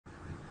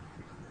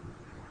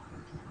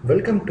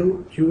Welcome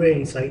to QA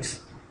Insights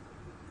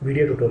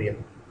video tutorial.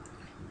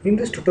 In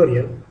this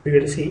tutorial, we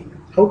will see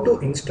how to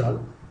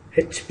install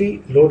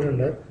HP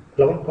LoadRunner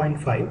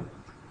 11.5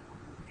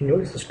 in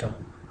your system.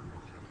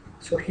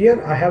 So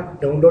here I have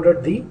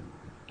downloaded the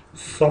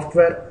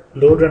software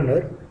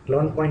LoadRunner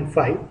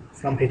 11.5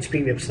 from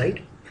HP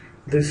website.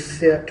 This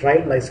is a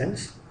trial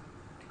license.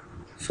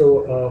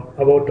 So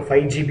about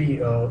 5 GB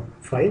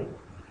file.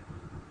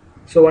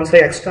 So once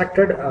I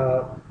extracted,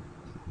 I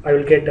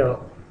will get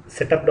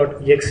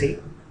setup.exe.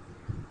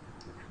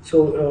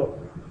 So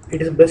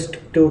it is best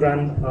to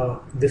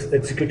run this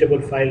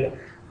executable file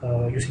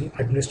using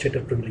administrator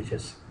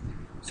privileges.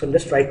 So I'm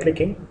just right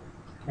clicking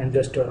and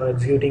just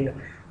executing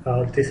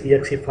this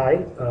exe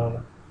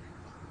file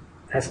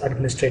as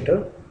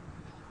administrator.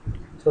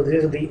 So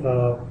this is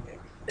the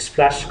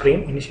splash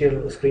screen,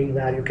 initial screen,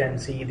 where you can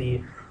see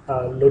the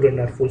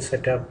LoadRunner full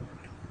setup,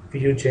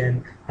 view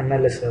gen,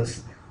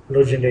 analysis,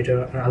 load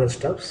generator, and other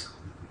stuffs.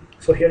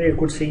 So here you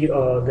could see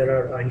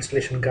there are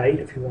installation guide.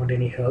 If you want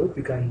any help,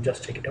 you can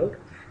just check it out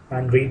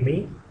and read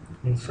me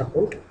in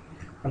support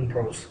and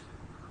browse.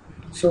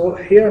 So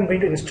here I'm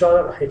going to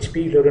install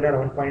HP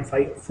LoadRunner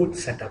 1.5 full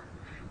setup.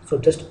 So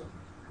just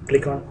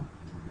click on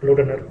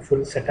LoadRunner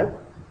full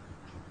setup.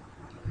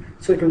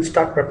 So it will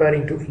start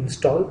preparing to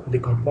install the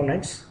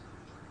components.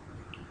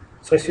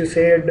 So as you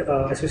said,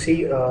 as you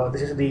see,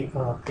 this is the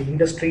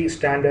industry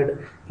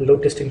standard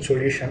load testing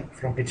solution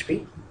from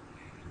HP.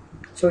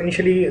 So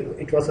initially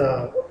it was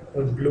a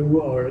blue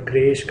or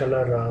grayish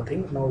color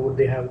thing. Now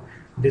they have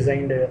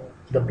designed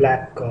the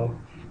black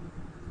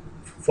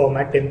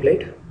format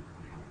template,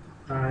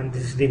 and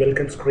this is the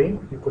welcome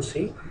screen. You could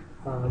see.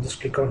 Just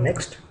click on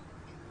next.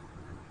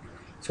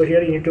 So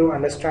here you need to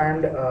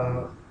understand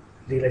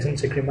the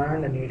license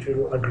agreement and you need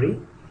to agree.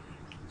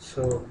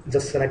 So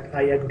just select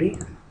I agree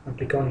and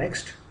click on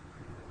next,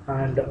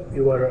 and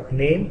your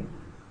name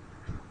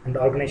and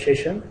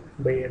organization,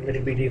 let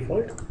it be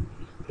default.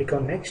 Click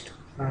on next,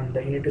 and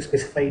you need to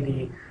specify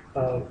the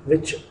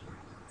which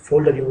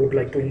folder you would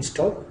like to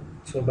install.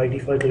 So by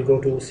default it will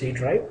go to C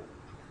drive.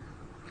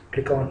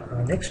 Click on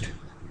next,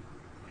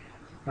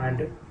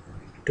 and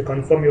to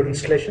confirm your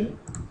installation,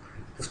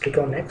 just click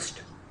on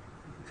next.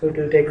 So it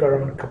will take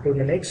around a couple of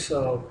minutes.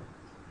 So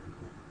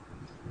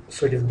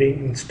it is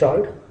being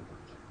installed.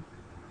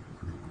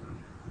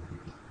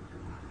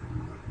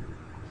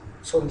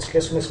 So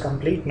installation is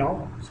complete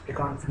now. So click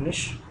on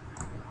finish.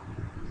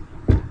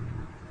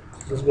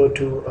 Just go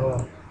to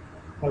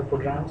all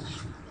programs.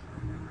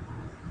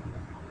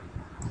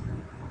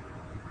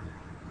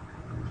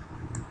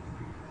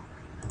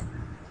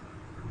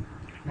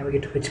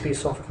 Navigate to HP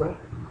software.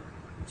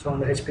 So on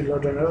the HP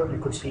LoadRunner, you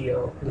could see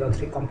there are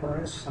 3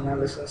 components: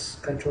 analysis,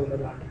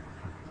 controller, and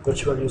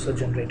virtual user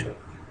generator.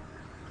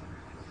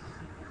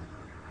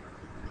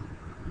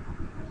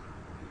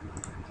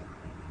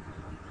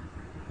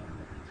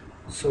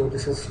 So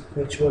this is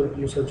virtual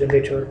user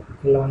generator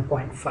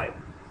 11.5.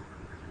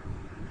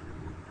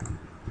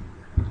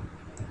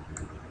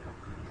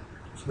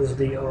 So this is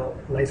the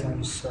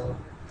license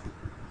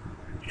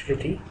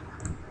utility.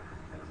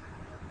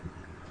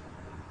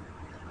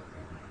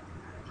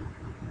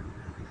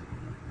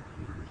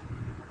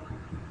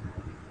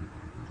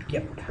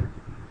 Yep.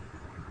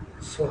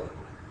 So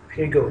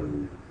here you go,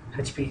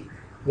 HP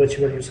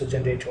virtual user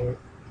generator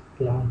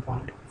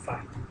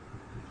 11.5.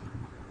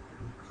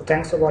 So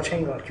thanks for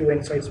watching QA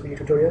Insights video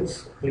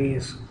tutorials.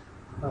 Please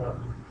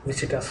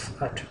visit us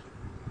at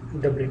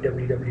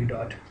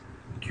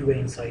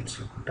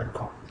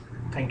www.qainsights.com.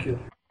 Thank you.